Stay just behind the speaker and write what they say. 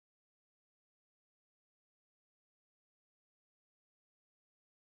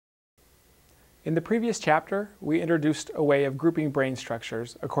In the previous chapter, we introduced a way of grouping brain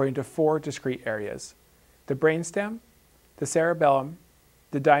structures according to 4 discrete areas: the brainstem, the cerebellum,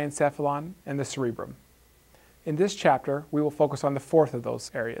 the diencephalon, and the cerebrum. In this chapter, we will focus on the 4th of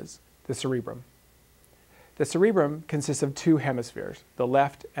those areas, the cerebrum. The cerebrum consists of 2 hemispheres, the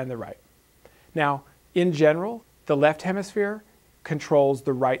left and the right. Now, in general, the left hemisphere controls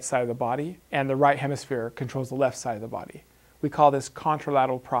the right side of the body, and the right hemisphere controls the left side of the body. We call this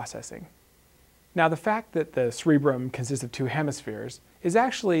contralateral processing. Now, the fact that the cerebrum consists of 2 hemispheres is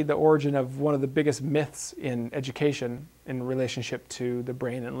actually the origin of one of the biggest myths in education in relationship to the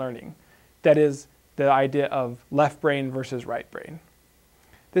brain and learning. That is, the idea of left brain versus right brain.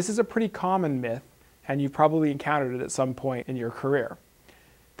 This is a pretty common myth, and you've probably encountered it at some point in your career.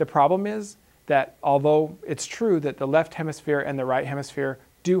 The problem is that although it's true that the left hemisphere and the right hemisphere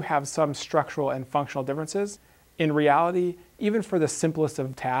do have some structural and functional differences, in reality, even for the simplest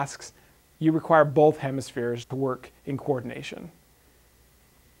of tasks, you require both hemispheres to work in coordination.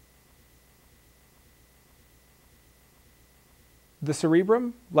 The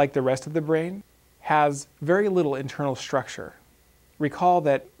cerebrum, like the rest of the brain, has very little internal structure. Recall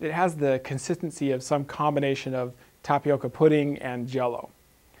that it has the consistency of some combination of tapioca pudding and Jell-O.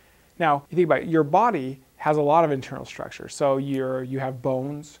 Now, you think about it, your body has a lot of internal structure. So you have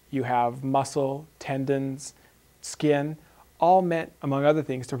bones, you have muscle, tendons, skin, all meant, among other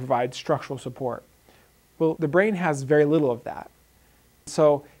things, to provide structural support. Well, the brain has very little of that.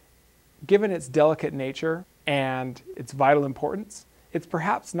 So, given its delicate nature and its vital importance, it's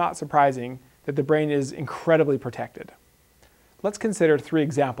perhaps not surprising that the brain is incredibly protected. Let's consider 3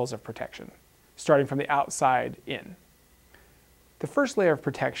 examples of protection, starting from the outside in. The first layer of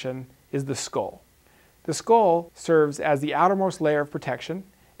protection is the skull. The skull serves as the outermost layer of protection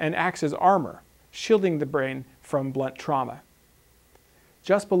and acts as armor, shielding the brain from blunt trauma.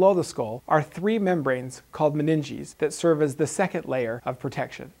 Just below the skull are 3 membranes called meninges that serve as the second layer of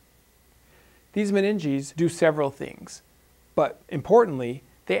protection. These meninges do several things, but importantly,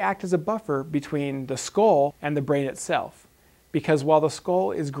 they act as a buffer between the skull and the brain itself. Because while the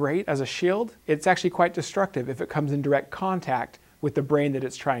skull is great as a shield, it's actually quite destructive if it comes in direct contact with the brain that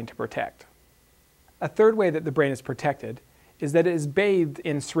it's trying to protect. A third way that the brain is protected is that it is bathed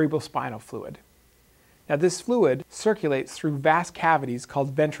in cerebrospinal fluid. Now, this fluid circulates through vast cavities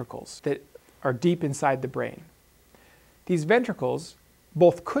called ventricles that are deep inside the brain. These ventricles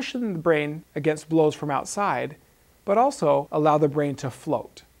both cushion the brain against blows from outside, but also allow the brain to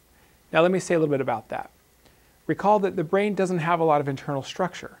float. Now, let me say a little bit about that. Recall that the brain doesn't have a lot of internal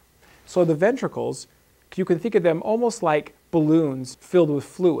structure. So the ventricles, you can think of them almost like balloons filled with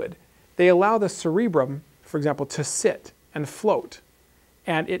fluid. They allow the cerebrum, for example, to sit and float,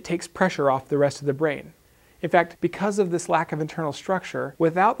 and it takes pressure off the rest of the brain. In fact, because of this lack of internal structure,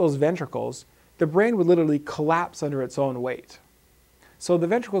 without those ventricles, the brain would literally collapse under its own weight. So the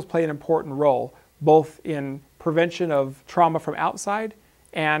ventricles play an important role both in prevention of trauma from outside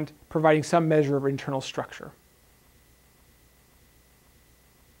and providing some measure of internal structure.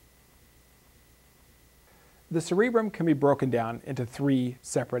 The cerebrum can be broken down into 3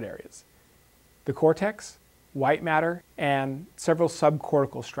 separate areas: the cortex, white matter, and several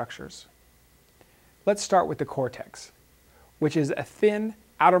sub-cortical structures. Let's start with the cortex, which is a thin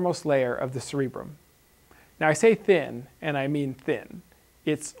outermost layer of the cerebrum. Now, I say thin, and I mean thin.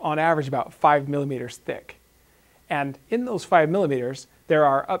 It's on average about 5 millimeters thick. And in those 5 millimeters, there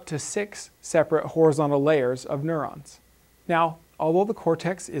are up to 6 separate horizontal layers of neurons. Now, although the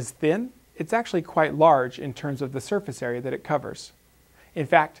cortex is thin, it's actually quite large in terms of the surface area that it covers. In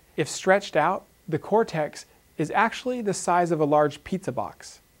fact, if stretched out, the cortex is actually the size of a large pizza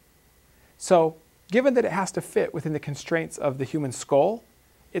box. So, given that it has to fit within the constraints of the human skull,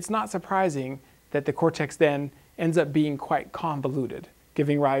 it's not surprising that the cortex then ends up being quite convoluted,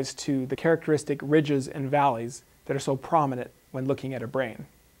 giving rise to the characteristic ridges and valleys that are so prominent when looking at a brain.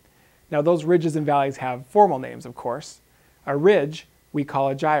 Now, those ridges and valleys have formal names, of course. A ridge we call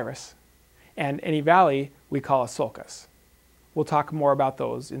a gyrus, and any valley we call a sulcus. We'll talk more about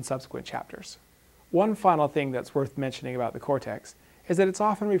those in subsequent chapters. One final thing that's worth mentioning about the cortex is that it's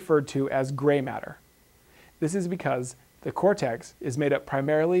often referred to as gray matter. This is because the cortex is made up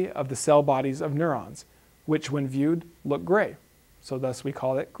primarily of the cell bodies of neurons, which when viewed look gray, so thus we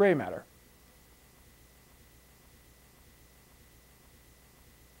call it gray matter.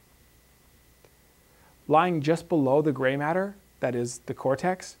 Lying just below the gray matter, that is the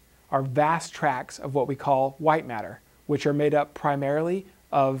cortex, are vast tracts of what we call white matter, which are made up primarily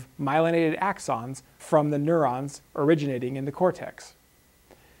of myelinated axons from the neurons originating in the cortex.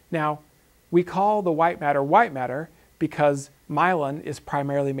 Now, we call the white matter because myelin is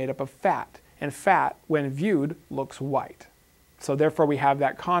primarily made up of fat, and fat, when viewed, looks white. So therefore we have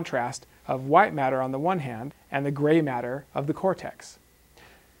that contrast of white matter on the one hand and the gray matter of the cortex.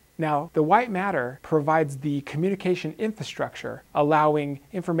 Now, the white matter provides the communication infrastructure, allowing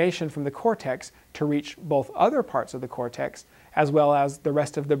information from the cortex to reach both other parts of the cortex as well as the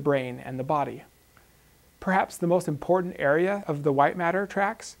rest of the brain and the body. Perhaps the most important area of the white matter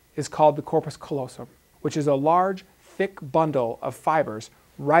tracks is called the corpus callosum, which is a large, thick bundle of fibers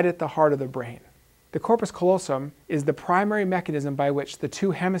right at the heart of the brain. The corpus callosum is the primary mechanism by which the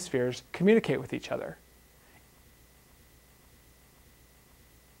two hemispheres communicate with each other.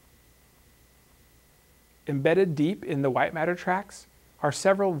 Embedded deep in the white matter tracks are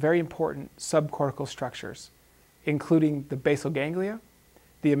several very important sub-cortical structures, including the basal ganglia,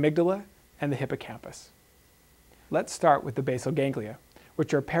 the amygdala, and the hippocampus. Let's start with the basal ganglia,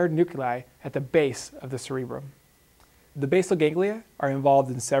 which are paired nuclei at the base of the cerebrum. The basal ganglia are involved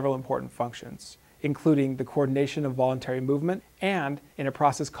in several important functions, including the coordination of voluntary movement and in a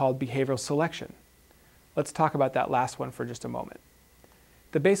process called behavioral selection. Let's talk about that last one for just a moment.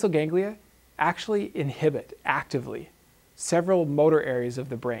 The basal ganglia actually inhibit actively several motor areas of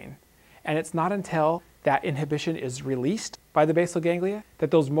the brain, and it's not until that inhibition is released by the basal ganglia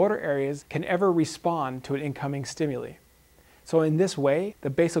that those motor areas can ever respond to an incoming stimuli. So in this way, the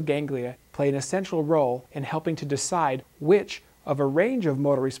basal ganglia play an essential role in helping to decide which of a range of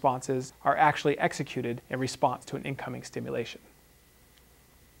motor responses are actually executed in response to an incoming stimulation.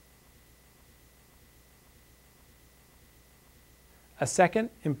 A second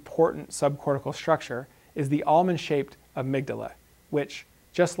important subcortical structure is the almond-shaped amygdala, which,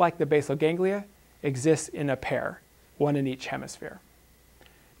 just like the basal ganglia, exists in a pair, one in each hemisphere.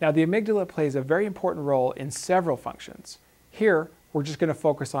 Now, the amygdala plays a very important role in several functions. Here, we're just going to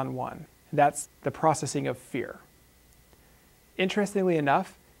focus on one, and that's the processing of fear. Interestingly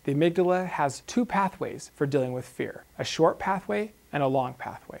enough, the amygdala has two pathways for dealing with fear, a short pathway and a long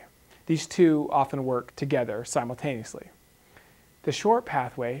pathway. These two often work together simultaneously. The short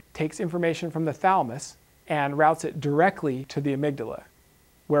pathway takes information from the thalamus and routes it directly to the amygdala,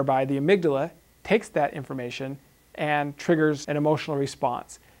 whereby the amygdala takes that information and triggers an emotional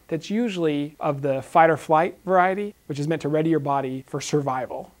response that's usually of the fight or flight variety, which is meant to ready your body for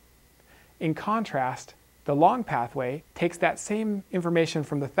survival. In contrast, the long pathway takes that same information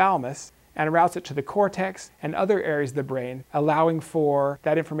from the thalamus and routes it to the cortex and other areas of the brain, allowing for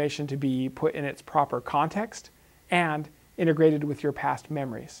that information to be put in its proper context and integrated with your past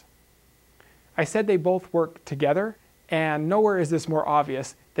memories. I said they both work together, and nowhere is this more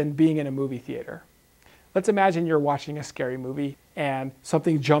obvious than being in a movie theater. Let's imagine you're watching a scary movie and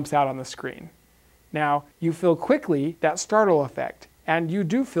something jumps out on the screen. Now, you feel quickly that startle effect, and you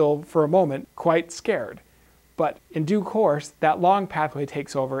do feel for a moment quite scared. But in due course, that long pathway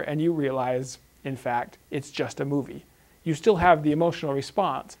takes over and you realize, in fact, it's just a movie. You still have the emotional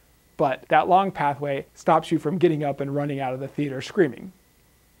response, but that long pathway stops you from getting up and running out of the theater screaming.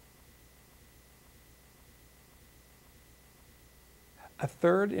 A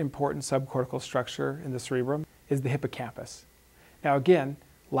third important subcortical structure in the cerebrum is the hippocampus. Now again,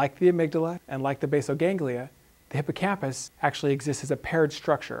 like the amygdala and like the basal ganglia, the hippocampus actually exists as a paired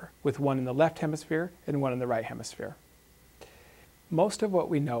structure with one in the left hemisphere and one in the right hemisphere. Most of what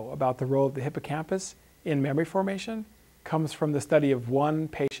we know about the role of the hippocampus in memory formation comes from the study of one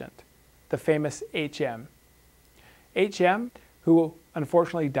patient, the famous HM. HM, who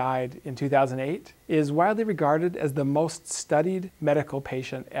unfortunately died in 2008, is widely regarded as the most studied medical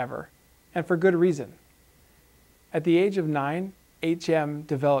patient ever, and for good reason. At the age of 9, HM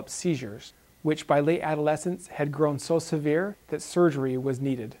developed seizures, which by late adolescence had grown so severe that surgery was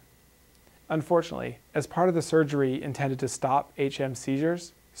needed. Unfortunately, as part of the surgery intended to stop HM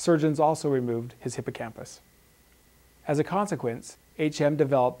seizures, surgeons also removed his hippocampus. As a consequence, HM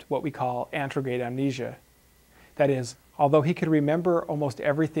developed what we call anterograde amnesia. That is, although he could remember almost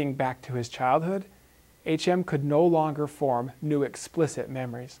everything back to his childhood, HM could no longer form new explicit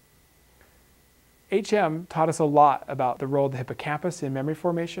memories. HM taught us a lot about the role of the hippocampus in memory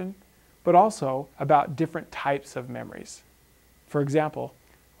formation, but also about different types of memories. For example,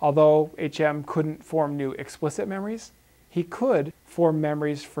 although HM couldn't form new explicit memories, he could form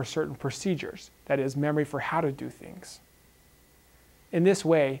memories for certain procedures, that is, memory for how to do things. In this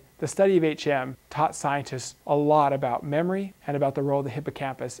way, the study of HM taught scientists a lot about memory and about the role of the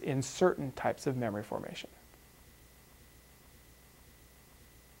hippocampus in certain types of memory formation.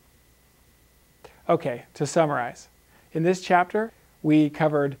 Okay, to summarize, in this chapter, we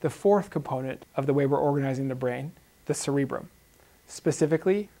covered the fourth component of the way we're organizing the brain, the cerebrum.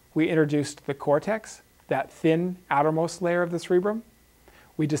 Specifically, we introduced the cortex, that thin outermost layer of the cerebrum.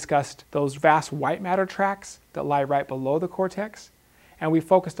 We discussed those vast white matter tracts that lie right below the cortex, and we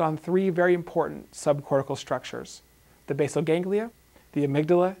focused on three very important sub-cortical structures: the basal ganglia, the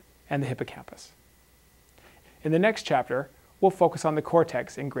amygdala, and the hippocampus. In the next chapter, we'll focus on the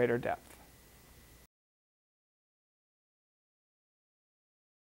cortex in greater depth.